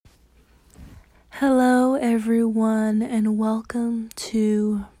Hello everyone and welcome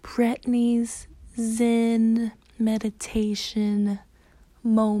to Bretony's Zen meditation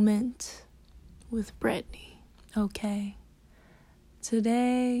moment with Bretony. Okay,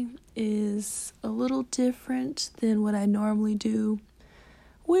 today is a little different than what I normally do,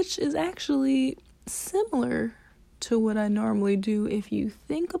 which is actually similar to what I normally do if you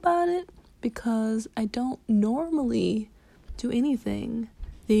think about it, because I don't normally do anything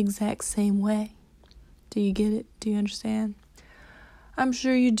the exact same way. Do you get it? Do you understand? I'm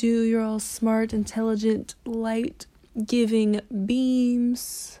sure you do. You're all smart, intelligent, light-giving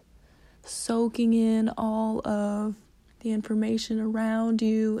beams, soaking in all of the information around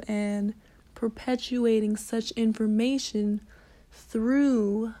you and perpetuating such information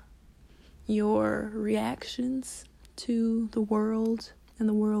through your reactions to the world and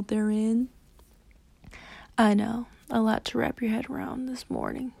the world they're in. I know, a lot to wrap your head around this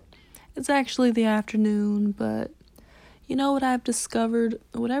morning. It's actually the afternoon, but you know what I've discovered?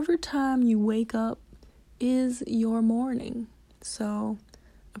 Whatever time you wake up is your morning. So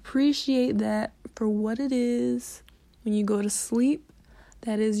appreciate that for what it is. When you go to sleep,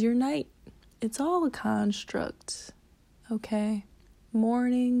 that is your night. It's all a construct, okay?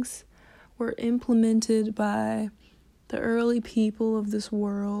 Mornings were implemented by the early people of this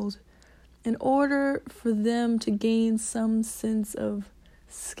world in order for them to gain some sense of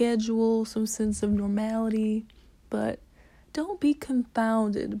schedule, some sense of normality, but don't be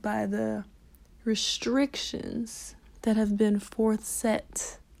confounded by the restrictions that have been forth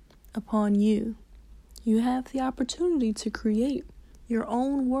set upon you. You have the opportunity to create your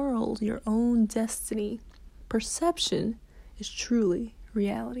own world, your own destiny. Perception is truly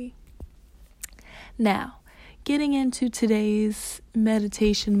reality. Now, getting into today's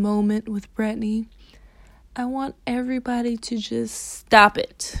meditation moment with Bretony, I want everybody to just stop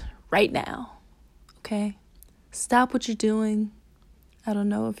it right now, okay? Stop what you're doing. I don't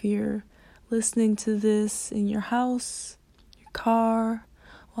know if you're listening to this in your house, your car,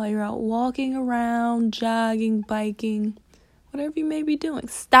 while you're out walking around, jogging, biking, whatever you may be doing.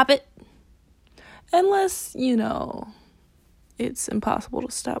 Stop it. Unless, it's impossible to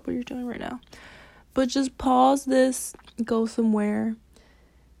stop what you're doing right now. But just pause this, go somewhere,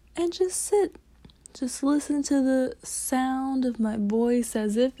 and just sit. Just listen to the sound of my voice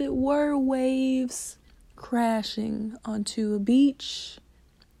as if it were waves crashing onto a beach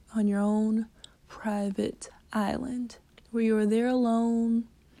on your own private island, where you are there alone,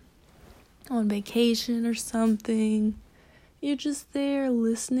 on vacation or something. You're just there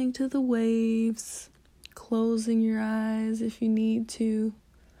listening to the waves, closing your eyes if you need to.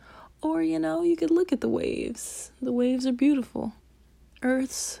 Or, you could look at the waves. The waves are beautiful.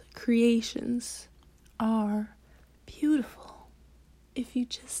 Earth's creations are beautiful if you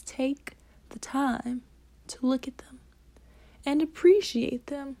just take the time to look at them and appreciate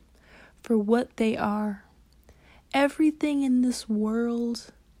them for what they are. Everything in this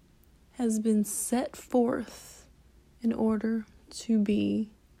world has been set forth in order to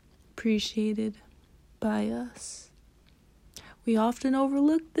be appreciated by us. We often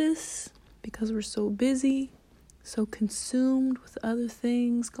overlook this because we're so busy, so consumed with other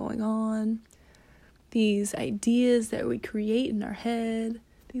things going on. These ideas that we create in our head,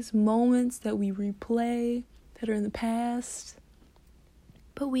 these moments that we replay that are in the past.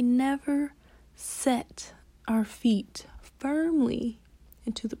 But we never set our feet firmly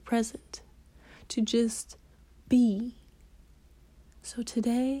into the present to just be. So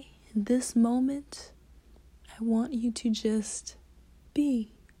today, in this moment, I want you to just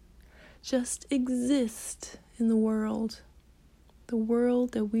be. Just exist in the world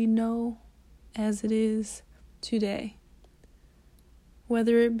that we know as it is today.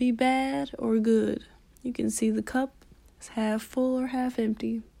 Whether it be bad or good, you can see the cup is half full or half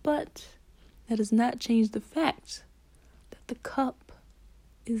empty, but that does not change the fact that the cup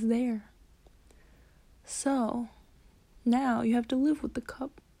is there. So, now you have to live with the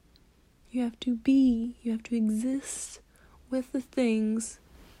cup. You have to be, you have to exist with the things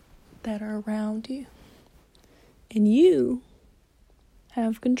that are around you. And you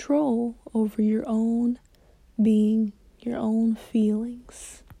have control over your own being, your own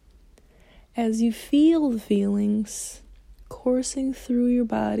feelings. As you feel the feelings coursing through your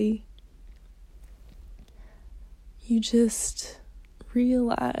body, you just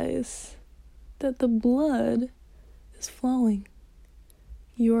realize that the blood is flowing.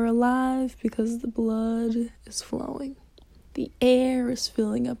 You are alive because the blood is flowing. The air is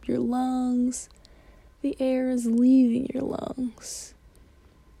filling up your lungs. The air is leaving your lungs.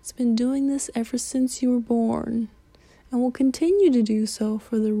 It's been doing this ever since you were born and will continue to do so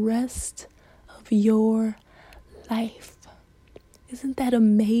for the rest of of your life. Isn't that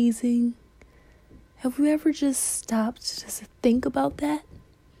amazing? Have we ever just stopped to just think about that?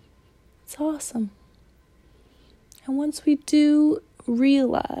 It's awesome. And once we do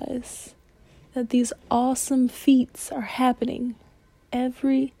realize that these awesome feats are happening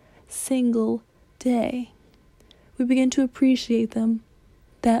every single day, we begin to appreciate them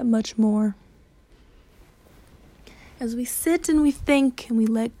that much more. As we sit and we think and we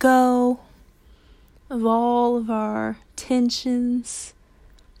let go of all of our tensions,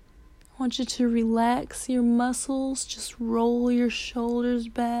 I want you to relax your muscles, just roll your shoulders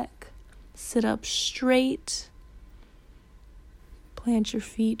back, sit up straight, plant your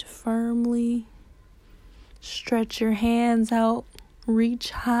feet firmly, stretch your hands out, reach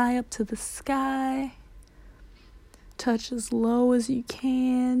high up to the sky, touch as low as you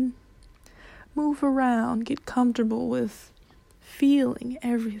can, move around, get comfortable with feeling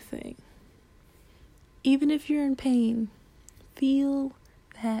everything. Even if you're in pain, feel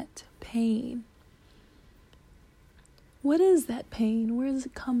that pain. What is that pain? Where is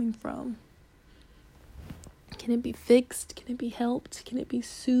it coming from? Can it be fixed? Can it be helped? Can it be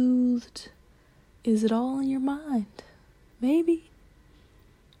soothed? Is it all in your mind? Maybe.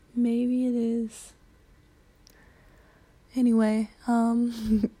 Maybe it is. Anyway,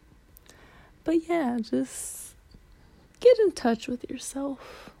 but yeah, just get in touch with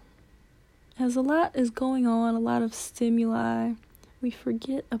yourself. As a lot is going on, a lot of stimuli, we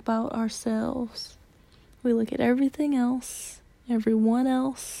forget about ourselves. We look at everything else, everyone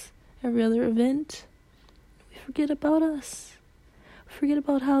else, every other event. We forget about us. We forget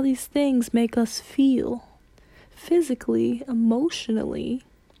about how these things make us feel physically, emotionally,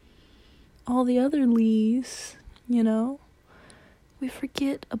 all the other leaves, we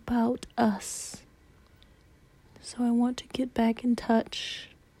forget about us. So I want to get back in touch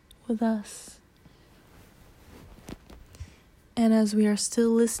with us. And as we are still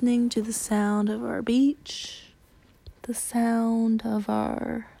listening to the sound of our beach, the sound of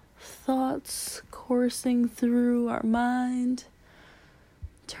our thoughts coursing through our mind,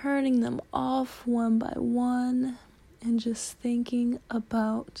 turning them off one by one, and just thinking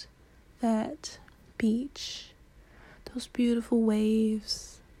about that beach, those beautiful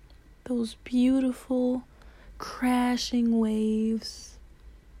waves, those beautiful crashing waves,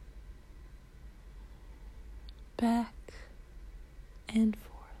 back and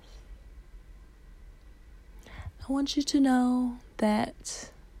forth. I want you to know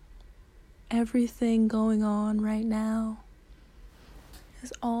that everything going on right now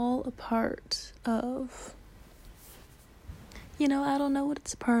is all a part of, I don't know what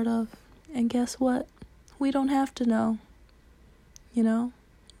it's a part of. And guess what? We don't have to know, I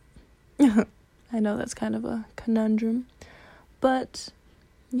know that's kind of a conundrum, but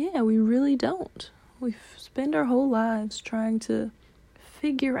yeah, we really don't. We spend our whole lives trying to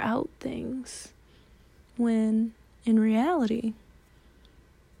figure out things when in reality,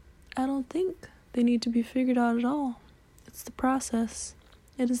 I don't think they need to be figured out at all. It's the process.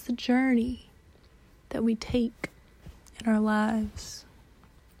 It is the journey that we take in our lives.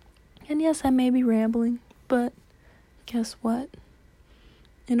 And yes, I may be rambling, but guess what?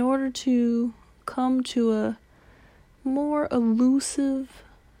 In order to come to a more elusive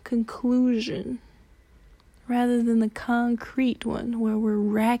conclusion, rather than the concrete one where we're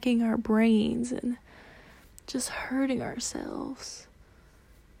racking our brains and just hurting ourselves,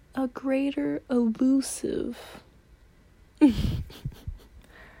 a greater elusive,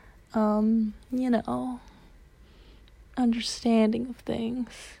 understanding of things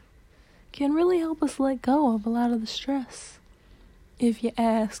can really help us let go of a lot of the stress, if you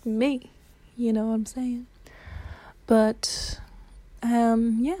ask me. You know what I'm saying? But,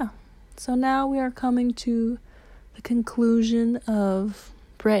 yeah. So now we are coming to the conclusion of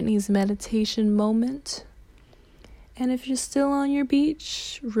Bretony's meditation moment. And if you're still on your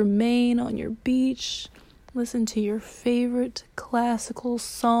beach, remain on your beach. Listen to your favorite classical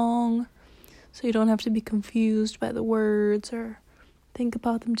song so you don't have to be confused by the words or think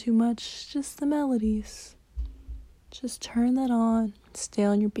about them too much. Just the melodies. Just turn that on. Stay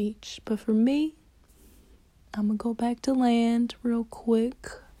on your beach. But for me, I'm going to go back to land real quick.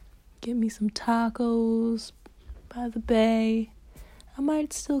 Get me some tacos by the bay. I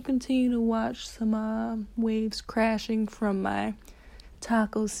might still continue to watch some waves crashing from my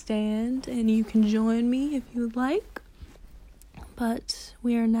taco stand, and you can join me if you would like. But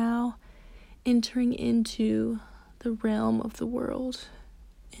we are now entering into the realm of the world,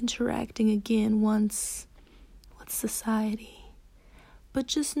 interacting again once with society. But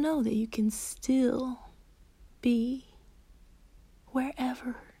just know that you can still be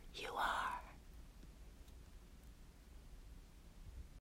wherever